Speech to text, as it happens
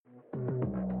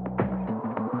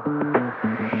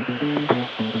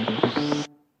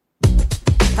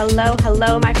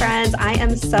Hello, my friends. I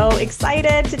am so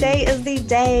excited. Today is the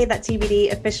day that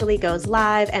TBD officially goes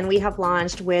live, and we have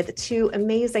launched with 2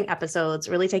 amazing episodes,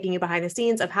 really taking you behind the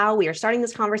scenes of how we are starting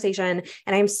this conversation.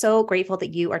 And I'm so grateful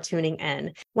that you are tuning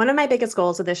in. One of my biggest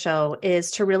goals of this show is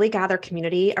to really gather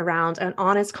community around an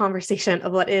honest conversation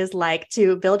of what it is like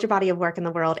to build your body of work in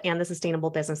the world and the sustainable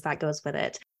business that goes with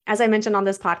it. As I mentioned on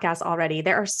this podcast already,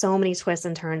 there are so many twists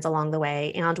and turns along the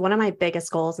way. And one of my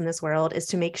biggest goals in this world is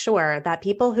to make sure that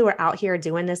people who are out here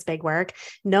doing this big work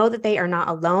know that they are not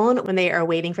alone when they are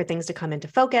waiting for things to come into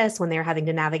focus, when they're having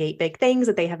to navigate big things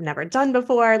that they have never done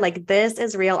before. Like, this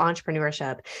is real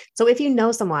entrepreneurship. So if you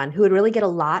know someone who would really get a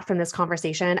lot from this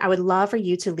conversation, I would love for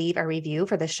you to leave a review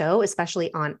for the show,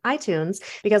 especially on iTunes,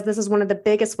 because this is one of the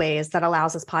biggest ways that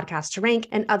allows this podcast to rank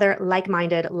and other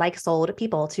like-minded, like-souled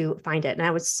people to find it. And I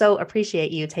would so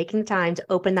appreciate you taking the time to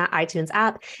open that iTunes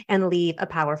app and leave a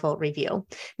powerful review.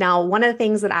 Now, one of the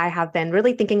things that I have been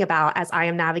really thinking about as I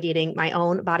am navigating my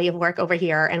own body of work over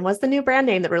here, and what's the new brand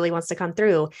name that really wants to come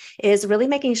through, is really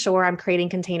making sure I'm creating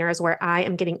containers where I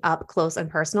am getting up close and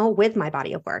personal with my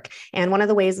body of work. And one of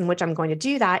the ways in which I'm going to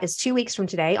do that is 2 weeks from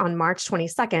today, on March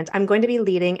 22nd, I'm going to be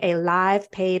leading a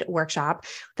live paid workshop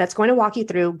that's going to walk you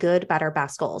through good, better,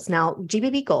 best goals. Now,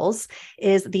 GBB goals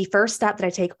is the first step that I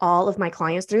take all of my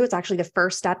clients through. It's actually the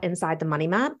first step inside the money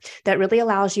map that really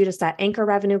allows you to set anchor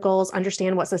revenue goals,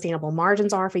 understand what sustainable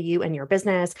margins are for you and your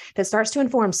business, that starts to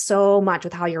inform so much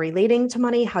with how you're relating to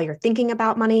money, how you're thinking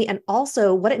about money, and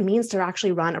also what it means to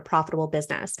actually run a profitable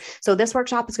business. So this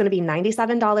workshop is going to be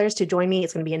 $97 to join me.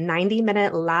 It's going to be a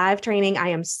 90-minute live training. I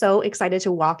am so excited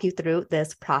to walk you through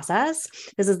this process.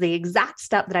 This is the exact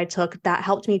step that I took that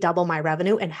helped me double my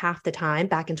revenue in half the time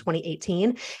back in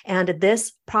 2018. And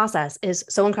this process is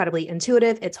so incredibly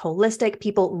intuitive. It's holistic.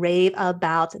 People rave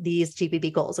about these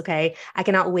GBB goals. Okay. I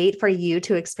cannot wait for you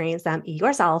to experience them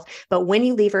yourself. But when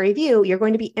you leave a review, you're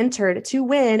going to be entered to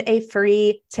win a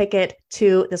free ticket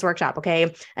to this workshop.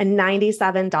 Okay. A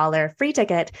 $97 free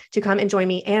ticket to come and join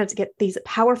me and to get these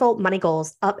powerful money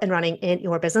goals up and running in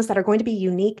your business that are going to be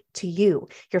unique to you,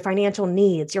 your financial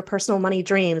needs, your personal money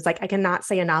dreams. Like, I cannot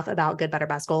say enough about good, better,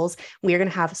 best goals. We are going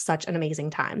to have such an amazing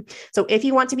time. So if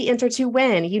you want to be entered to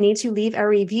win, you need to leave a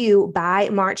review by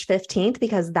March 15th,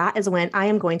 because that is when I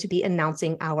am going to be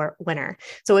announcing our winner.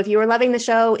 So if you are loving the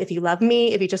show, if you love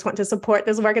me, if you just want to support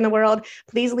this work in the world,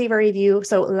 please leave a review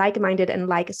so like-minded and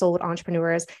like-souled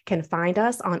entrepreneurs can find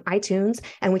us on iTunes,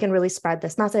 and we can really spread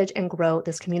this message and grow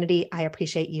this community. I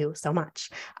appreciate you so much.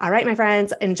 All right, my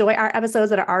friends, enjoy our episodes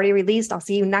that are already released. I'll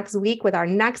see you next week with our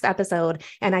next episode,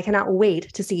 and I cannot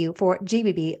wait to see you for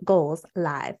GBB Goals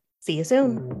Live. See you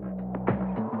soon.